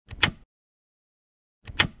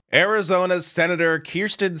Arizona's Senator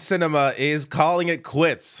Kyrsten Sinema is calling it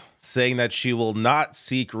quits, saying that she will not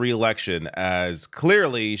seek re-election as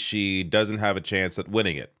clearly she doesn't have a chance at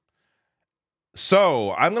winning it.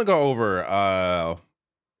 So I'm going to go over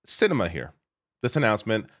Sinema here. This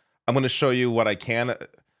announcement, I'm going to show you what I can.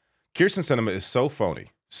 Kyrsten Sinema is so phony,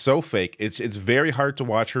 so fake. It's very hard to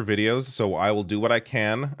watch her videos, so I will do what I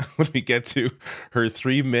can when we get to her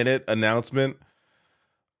 3-minute announcement.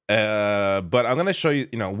 But I'm going to show you,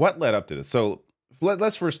 what led up to this. So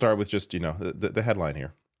let's first start with just, the headline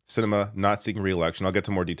here. Sinema not seeking re-election. I'll get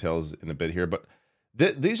to more details in a bit here, but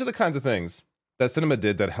these are the kinds of things that Sinema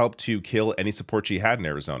did that helped to kill any support she had in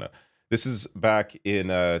Arizona. This is back in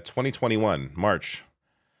 2021, March.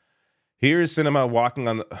 Here's Sinema walking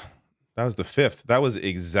on the... That was the 5th. That was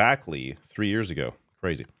exactly 3 years ago.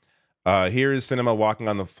 Crazy. Here's Sinema walking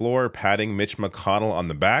on the floor, patting Mitch McConnell on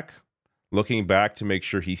the back, looking back to make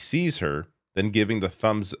sure he sees her, then giving the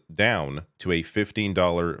thumbs down to a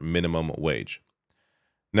 $15 minimum wage.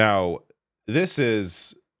 Now, this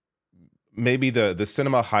is maybe the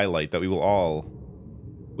Sinema highlight that we will all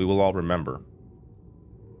remember.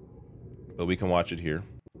 But we can watch it here.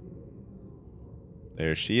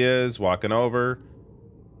 There she is, walking over.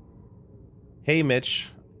 Hey, Mitch,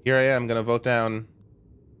 here I am, going to vote down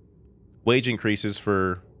wage increases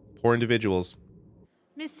for poor individuals.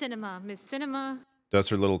 Miss Sinema. Does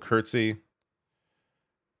her little curtsy.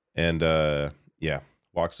 And, yeah,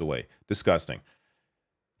 walks away. Disgusting.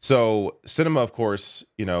 So, Sinema, of course,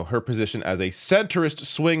 her position as a centrist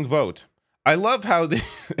swing vote. I love how it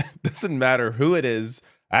doesn't matter who it is,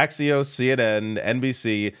 Axios, CNN,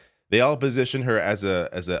 NBC, they all position her as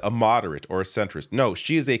a moderate or a centrist. No,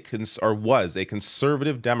 she is was a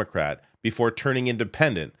conservative Democrat before turning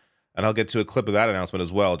independent. And I'll get to a clip of that announcement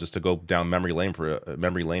as well, just to go down memory lane for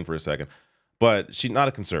a second. But she's not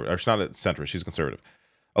a conservative, or she's not a centrist. She's a conservative.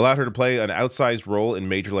 Allowed her to play an outsized role in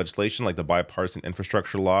major legislation like the Bipartisan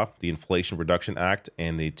Infrastructure Law, the Inflation Reduction Act,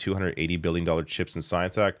 and the $280 billion CHIPS and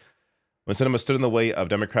Science Act. When Sinema stood in the way of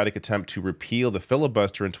Democratic attempt to repeal the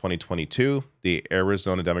filibuster in 2022, the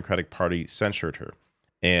Arizona Democratic Party censured her.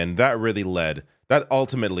 And that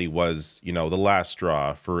ultimately was, the last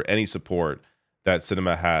straw for any support that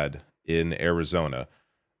Sinema had in Arizona.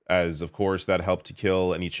 As, of course, that helped to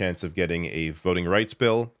kill any chance of getting a voting rights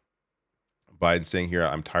bill. Biden saying here,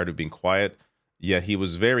 I'm tired of being quiet. Yet he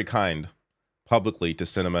was very kind publicly to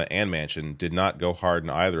Sinema and Manchin, did not go hard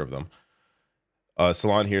in either of them.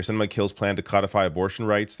 Salon here, Sinema kills plan to codify abortion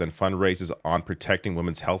rights, then fundraises on protecting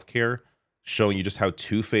women's health care, showing you just how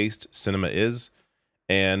two-faced Sinema is.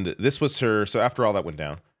 And this was her, so after all that went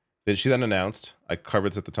down, she then announced, I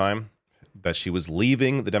covered this at the time, that she was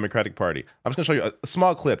leaving the Democratic Party. I'm just going to show you a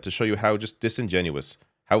small clip to show you how just disingenuous,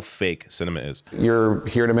 how fake Sinema is. You're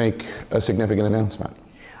here to make a significant announcement.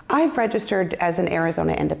 I've registered as an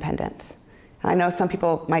Arizona independent. I know some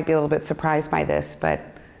people might be a little bit surprised by this, but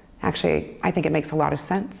actually, I think it makes a lot of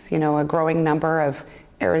sense. A growing number of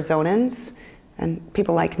Arizonans and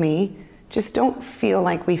people like me just don't feel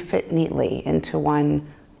like we fit neatly into one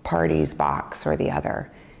party's box or the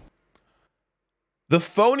other. The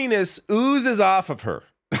phoniness oozes off of her.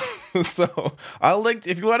 So I'll link,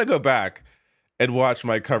 if you want to go back and watch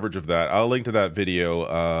my coverage of that, I'll link to that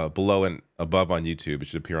video below and above on YouTube. It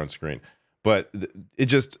should appear on screen. But it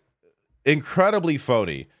just incredibly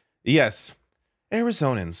phony. Yes.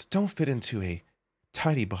 Arizonans don't fit into a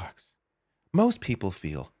tidy box. Most people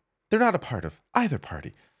feel they're not a part of either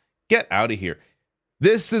party. Get out of here.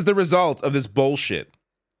 This is the result of this bullshit.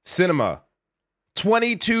 Sinema,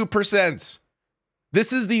 22%.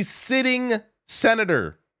 This is the sitting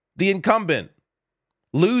senator, the incumbent,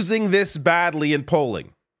 losing this badly in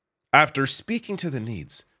polling after speaking to the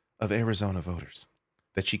needs of Arizona voters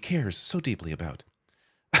that she cares so deeply about.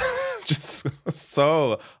 Just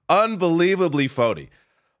so unbelievably phony.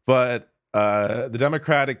 But the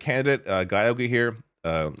Democratic candidate,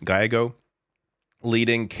 Gallego,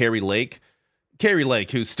 leading Carrie Lake,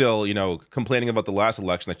 who's still, complaining about the last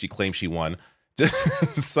election that she claimed she won.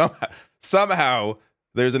 Somehow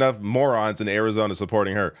there's enough morons in Arizona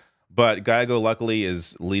supporting her. But Gallego, luckily,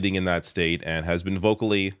 is leading in that state and has been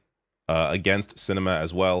vocally against Sinema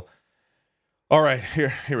as well. All right,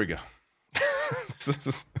 here we go.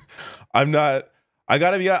 I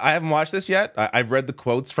haven't watched this yet. I've read the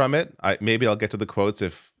quotes from it. Maybe I'll get to the quotes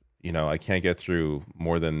if, I can't get through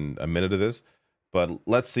more than a minute of this. But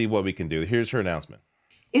let's see what we can do. Here's her announcement.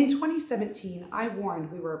 In 2017, I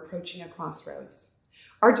warned we were approaching a crossroads.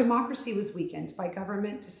 Our democracy was weakened by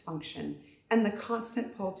government dysfunction and the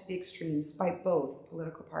constant pull to the extremes by both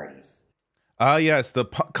political parties. Ah, yes, the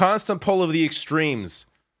constant pull of the extremes.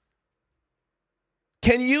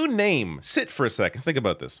 Can you name, sit for a second, think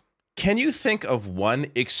about this. Can you think of one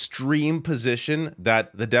extreme position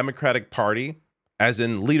that the Democratic Party, as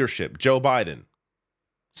in leadership, Joe Biden,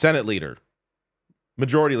 Senate leader,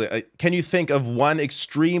 majority leader, can you think of one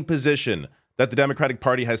extreme position that the Democratic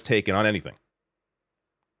Party has taken on anything?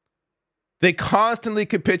 They constantly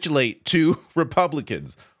capitulate to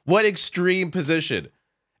Republicans. What extreme position?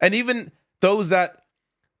 And even those that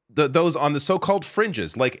those on the so-called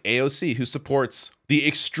fringes, like AOC, who supports the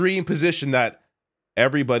extreme position that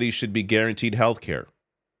everybody should be guaranteed health care,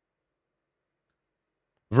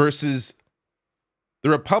 versus the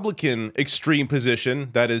Republican extreme position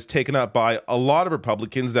that is taken up by a lot of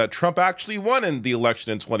Republicans that Trump actually won in the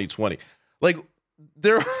election in 2020. Like,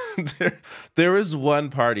 there is one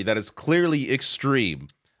party that is clearly extreme,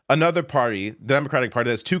 another party, the Democratic Party,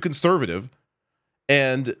 that's too conservative,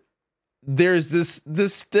 and there's this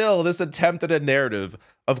attempt at a narrative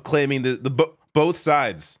of claiming both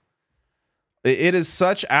sides. It is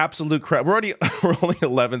such absolute crap. We're only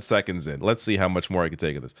 11 seconds in. Let's see how much more I can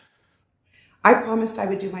take of this. I promised I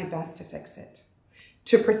would do my best to fix it,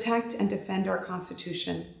 to protect and defend our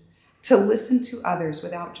Constitution, to listen to others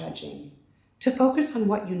without judging, to focus on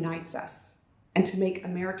what unites us, and to make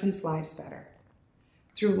Americans' lives better.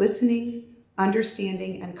 Through listening,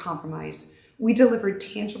 understanding, and compromise, we delivered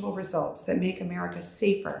tangible results that make America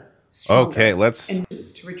safer, stronger, and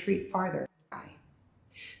choose to retreat farther.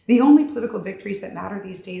 The only political victories that matter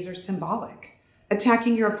these days are symbolic.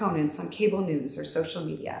 Attacking your opponents on cable news or social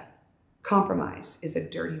media. Compromise is a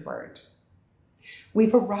dirty word.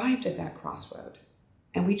 We've arrived at that crossroad,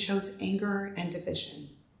 and we chose anger and division.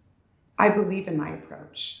 I believe in my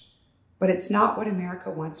approach, but it's not what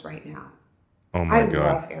America wants right now. Oh my God.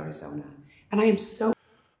 I love Arizona, and I am so...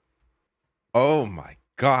 Oh my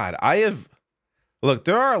God. Look,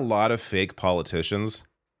 there are a lot of fake politicians.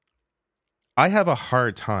 I have a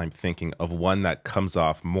hard time thinking of one that comes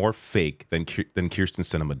off more fake than Kyrsten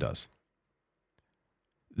Sinema does.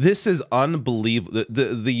 This is unbelievable.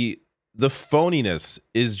 The phoniness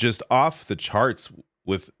is just off the charts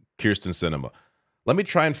with Kyrsten Sinema. Let me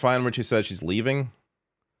try and find when she says she's leaving.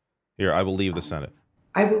 Here, I will leave the Senate.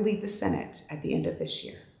 I will leave the Senate at the end of this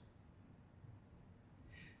year.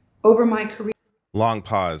 Over my career... Long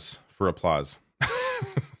pause for applause.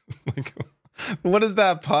 Like, what is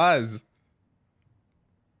that pause?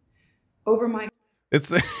 Over my... It's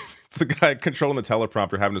the guy controlling the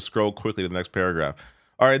teleprompter having to scroll quickly to the next paragraph.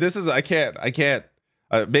 All right, this is... I can't.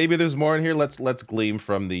 Maybe there's more in here. Let's glean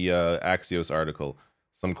from the Axios article.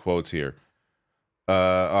 Some quotes here.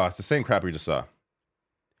 It's the same crap we just saw.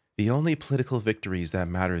 The only political victories that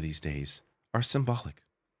matter these days are symbolic.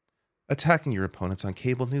 Attacking your opponents on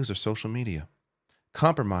cable news or social media.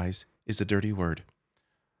 Compromise is a dirty word.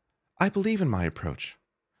 I believe in my approach,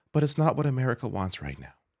 but it's not what America wants right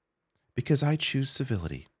now. Because I choose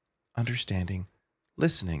civility, understanding,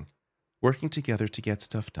 listening, working together to get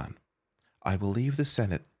stuff done. I will leave the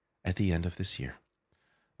Senate at the end of this year.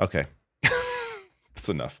 Okay. That's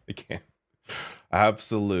enough. I can't.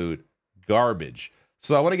 Absolute garbage.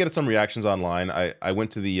 So I want to get some reactions online. I went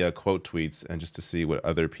to the quote tweets and just to see what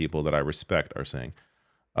other people that I respect are saying.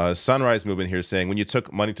 Sunrise Movement here saying, when you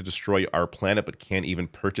took money to destroy our planet but can't even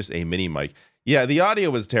purchase a mini mic. Yeah, the audio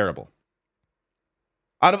was terrible.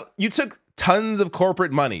 You took tons of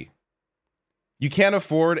corporate money. You can't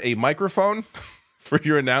afford a microphone for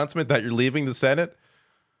your announcement that you're leaving the Senate?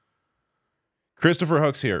 Christopher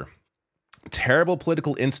Hooks here. Terrible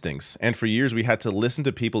political instincts, and for years we had to listen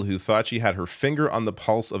to people who thought she had her finger on the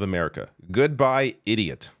pulse of America. Goodbye,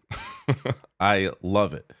 idiot. I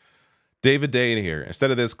love it. David Day in here. Instead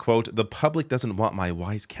of this, quote, the public doesn't want my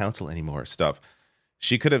wise counsel anymore stuff.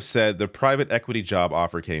 She could have said the private equity job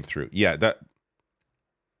offer came through. Yeah,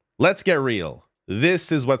 let's get real.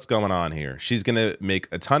 This is what's going on here. She's going to make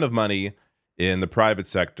a ton of money in the private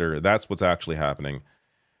sector. That's what's actually happening.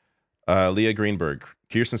 Leah Greenberg.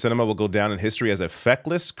 Kyrsten Sinema will go down in history as a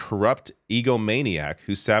feckless, corrupt egomaniac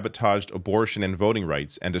who sabotaged abortion and voting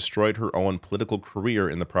rights and destroyed her own political career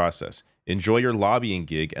in the process. Enjoy your lobbying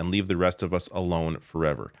gig and leave the rest of us alone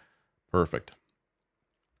forever. Perfect.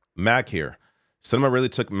 Mac here. Sinema really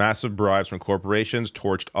took massive bribes from corporations,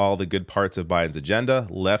 torched all the good parts of Biden's agenda,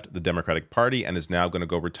 left the Democratic Party, and is now going to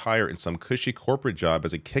go retire in some cushy corporate job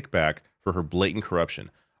as a kickback for her blatant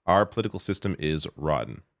corruption. Our political system is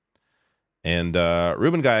rotten. And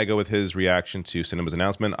Ruben Gallego with his reaction to Sinema's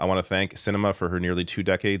announcement. I want to thank Sinema for her nearly 2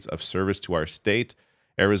 decades of service to our state.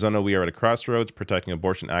 Arizona, we are at a crossroads, protecting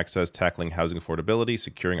abortion access, tackling housing affordability,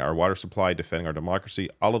 securing our water supply, defending our democracy.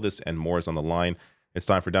 All of this and more is on the line. It's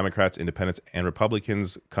time for Democrats, Independents, and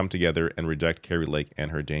Republicans come together and reject Kari Lake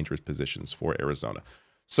and her dangerous positions for Arizona.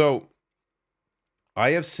 So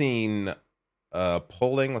I have seen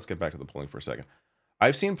polling. Let's get back to the polling for a second.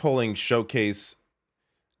 I've seen polling showcase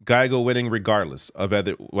Gallego winning regardless of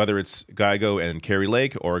whether it's Gallego and Kari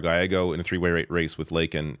Lake or Gallego in a three-way race with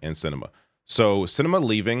Lake and Sinema. So Sinema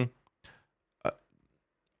leaving,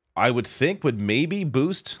 I would think, would maybe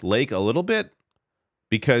boost Lake a little bit,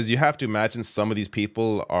 because you have to imagine some of these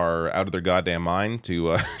people are out of their goddamn mind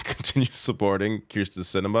to continue supporting Kyrsten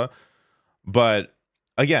Sinema. But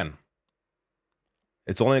again,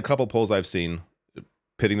 it's only a couple polls I've seen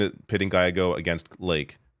pitting Gallego against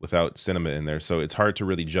Lake without Sinema in there, so it's hard to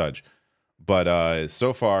really judge. But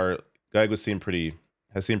so far, Gallego has seemed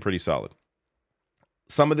pretty solid.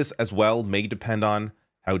 Some of this as well may depend on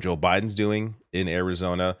how Joe Biden's doing in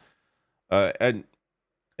Arizona. And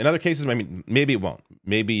in other cases, maybe it won't.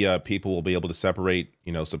 Maybe people will be able to separate,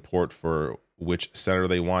 support for which senator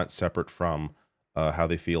they want separate from how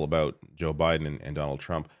they feel about Joe Biden and Donald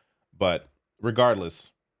Trump. But regardless,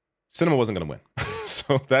 Sinema wasn't going to win.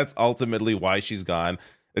 So that's ultimately why she's gone.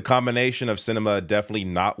 The combination of Sinema definitely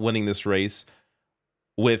not winning this race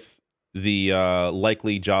with the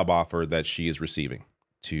likely job offer that she is receiving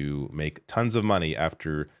to make tons of money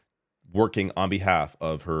after working on behalf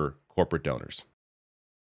of her corporate donors.